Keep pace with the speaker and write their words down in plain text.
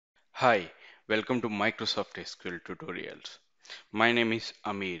Hi, welcome to Microsoft SQL tutorials. My name is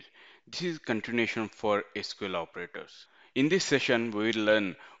Amir. This is continuation for SQL operators. In this session, we will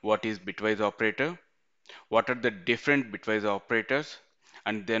learn what is bitwise operator, what are the different bitwise operators,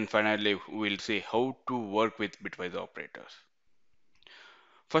 and then finally we'll see how to work with bitwise operators.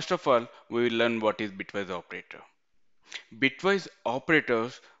 First of all, we will learn what is bitwise operator. Bitwise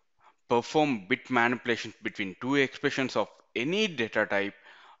operators perform bit manipulations between two expressions of any data type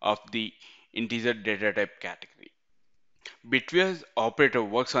of the integer data type category. Bitwise operator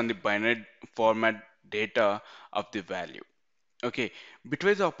works on the binary format data of the value. Okay,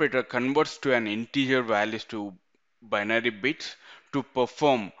 bitwise operator converts to an integer values to binary bits to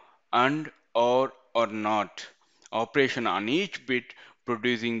perform and or not operation on each bit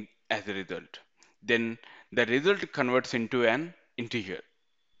producing as a result. Then the result converts into an integer.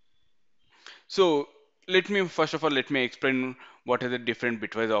 So let me explain what are the different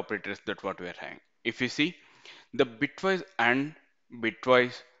bitwise operators that what we are having. If you see the bitwise and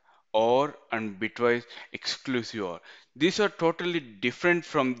bitwise or and bitwise exclusive or, these are totally different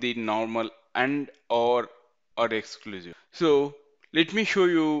from the normal and or exclusive. So let me show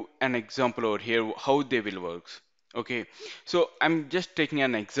you an example over here how they will work. Okay, so I'm just taking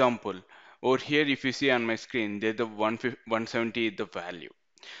an example over here. If you see on my screen, there's the 170 is the value,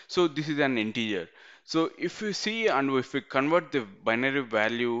 so this is an integer. So if you see and if we convert the binary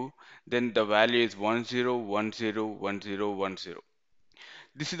value, then the value is 10101010.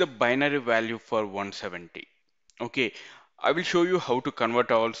 This is the binary value for 170. Okay, I will show you how to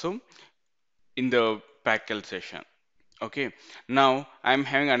convert also in the Packel session. Okay, now I'm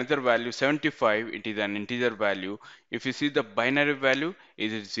having another value 75. It is an integer value. If you see the binary value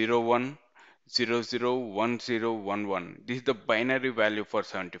is 01001011. This is the binary value for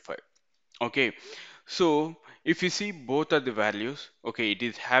 75. Okay, so if you see both of the values, okay, it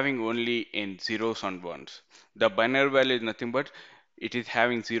is having only in zeros and ones. The binary value is nothing but it is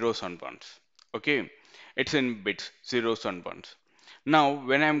having zeros and ones. Okay, it's in bits, zeros and ones. Now,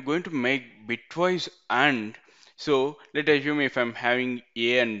 when I'm going to make bitwise and, so let's assume if I'm having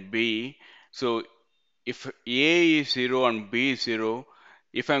A and B, so if A is 0 and B is 0,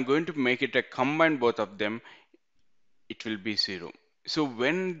 if I'm going to make it a combine both of them, it will be 0. So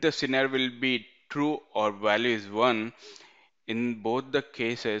when the scenario will be true or value is 1, in both the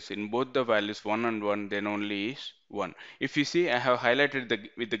cases, in both the values 1 and 1, then only is 1. If you see, I have highlighted the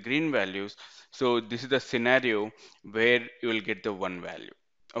with the green values, so this is the scenario where you will get the 1 value.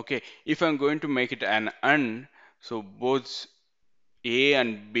 Okay, if I'm going to make it an AND, so both A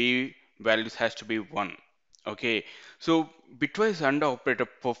and B values has to be 1. Okay, so bitwise AND operator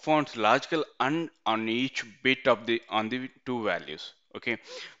performs logical AND on each bit of the on the two values. Okay,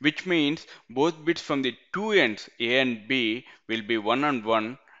 which means both bits from the two ends A and B will be 1 and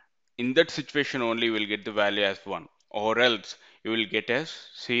 1. In that situation only you will get the value as 1, or else you will get as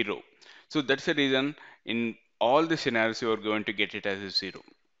 0. So that's the reason in all the scenarios you are going to get it as a 0.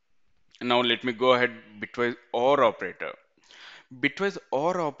 Now let me go ahead bitwise OR operator. Bitwise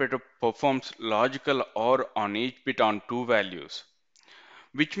OR operator performs logical OR on each bit on two values,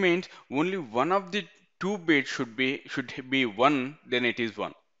 which means only one of the two bits should be 1, then it is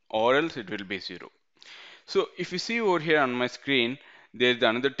 1, or else it will be 0. So if you see over here on my screen, there is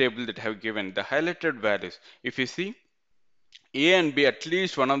another table that I have given the highlighted values. If you see A and B, at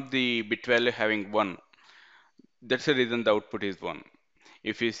least one of the bit value having 1, that's the reason the output is 1.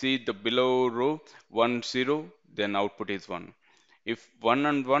 If you see the below row 1 0, then output is 1. If 1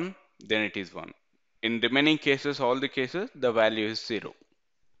 and 1, then it is 1. In remaining cases, all the cases, the value is 0.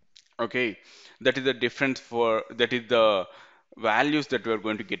 Okay, that is the difference for that is the values that we are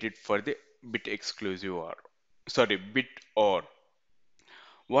going to get it for the bit exclusive or, sorry, bit or.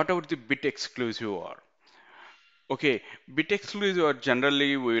 What about the bit exclusive or? Okay, bit exclusive or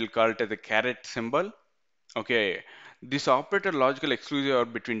generally we will call it as a caret symbol. Okay, this operator logical exclusive or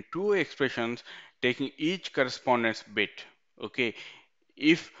between two expressions taking each correspondence bit. Okay,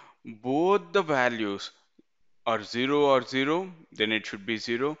 if both the values are 0 or 0, then it should be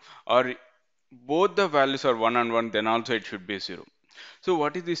 0, or both the values are 1 and 1, then also it should be 0. So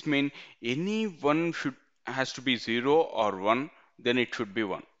what does this mean? Any one should has to be 0 or 1, then it should be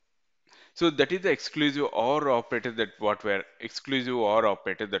 1. So that is the exclusive or operator that what we're exclusive or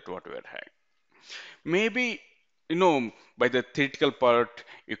operator that what we're having. Maybe by the theoretical part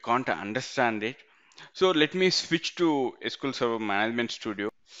you can't understand it. So let me switch to SQL Server Management Studio.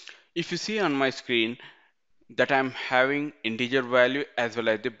 If you see on my screen that I'm having integer value as well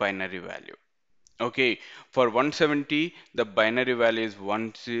as the binary value. Okay, for 170 the binary value is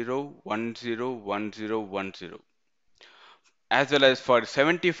 10101010. as well as for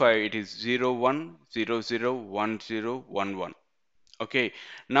 75 it is 01001011. Okay,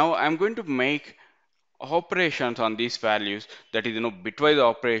 now I'm going to make operations on these values, that is bitwise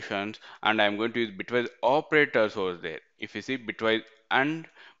operations, and I'm going to use bitwise operators over there. If you see bitwise and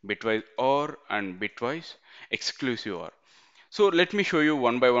bitwise or and bitwise exclusive or. So let me show you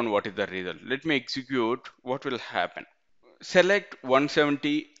one by one what is the result. Let me execute what will happen. Select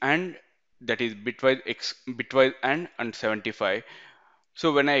 170 and that is bitwise and 75.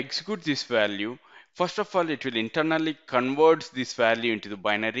 So when I execute this value, first of all it will internally converts this value into the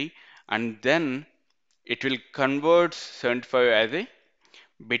binary, and then it will convert 75 as a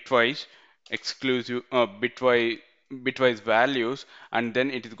bitwise exclusive bitwise values, and then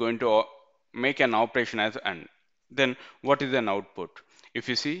it is going to make an operation as AND. Then what is an output? If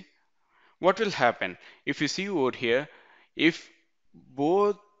you see what will happen, if you see over here, if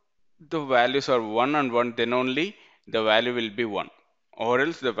both the values are 1 and 1, then only the value will be 1, or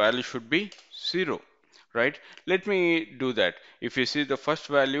else the value should be 0, right? Let me do that. If you see the first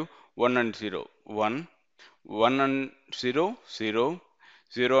value 1 and 0, 1, 1 and 0, 0,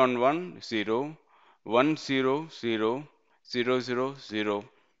 0 and 1, 0, 1, 0, 0, 0, 0, 0,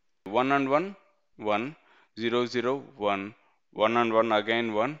 1 and 1, 1, 0, 0, 1, 1 and 1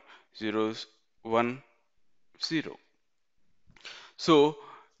 again 1, 0, 1, 0. So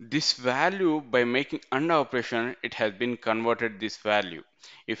this value, by making AND operation, it has been converted this value.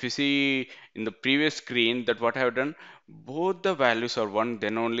 If you see in the previous screen that what I have done, both the values are 1,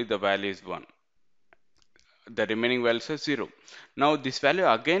 then only the value is 1. The remaining values are 0. Now this value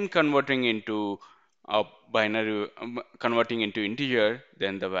again converting into a binary, converting into integer,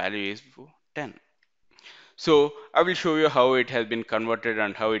 then the value is 10. So I will show you how it has been converted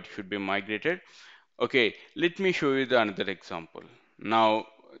and how it should be migrated. Okay, let me show you the another example. Now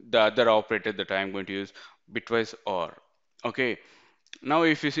the other operator that I am going to use, bitwise OR. Okay, now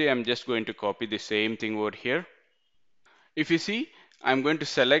if you see, I'm just going to copy the same thing over here. If you see, I'm going to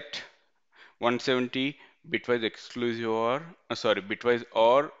select 170 bitwise exclusive OR, bitwise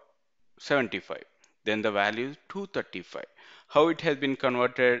OR 75. Then the value is 235. How it has been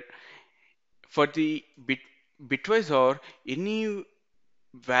converted for the bitwise OR, any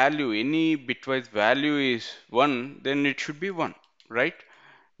any bitwise value is 1, then it should be 1, right?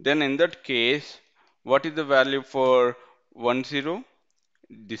 Then in that case, what is the value for 1 0?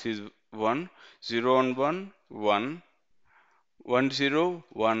 This is 1, 0 and 1, 1, 1 0,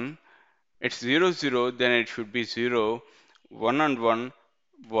 1. It's 0 0, then it should be 0, 1 and 1,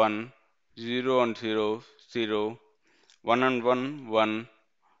 1, 0 and 0, 0, 1 and 1, 1,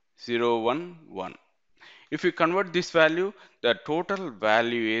 0, 1, 1. If you convert this value, the total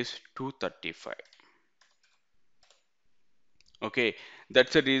value is 235. Okay,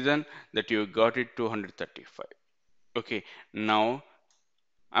 that's the reason that you got it 235. Okay, now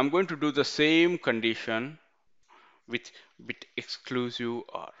I'm going to do the same condition with bit exclusive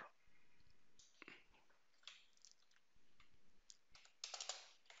OR.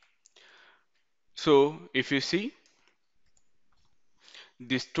 So if you see,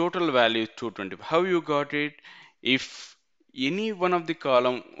 this total value is 220. How you got it? If any one of the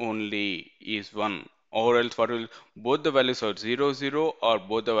column only is 1, or else what will, both the values are 0 0 or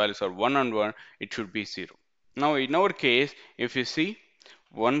both the values are 1 and 1, it should be 0. Now in our case, if you see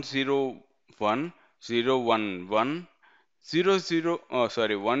 1 0 1 0 1 1 0 0,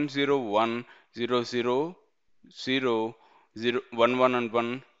 1 0 1 0 0 0 0 1 1 and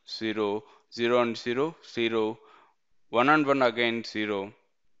 1 0 0 and 0 0 1 and 1 again 0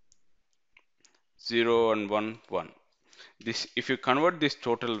 0 and 1 1. This, if you convert this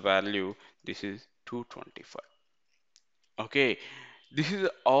total value, this is 225. Okay, this is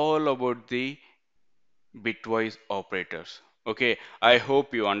all about the bitwise operators. Okay, I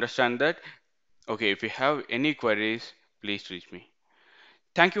hope you understand that. Okay, if you have any queries, please reach me.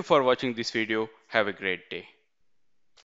 Thank you for watching this video. Have a great day.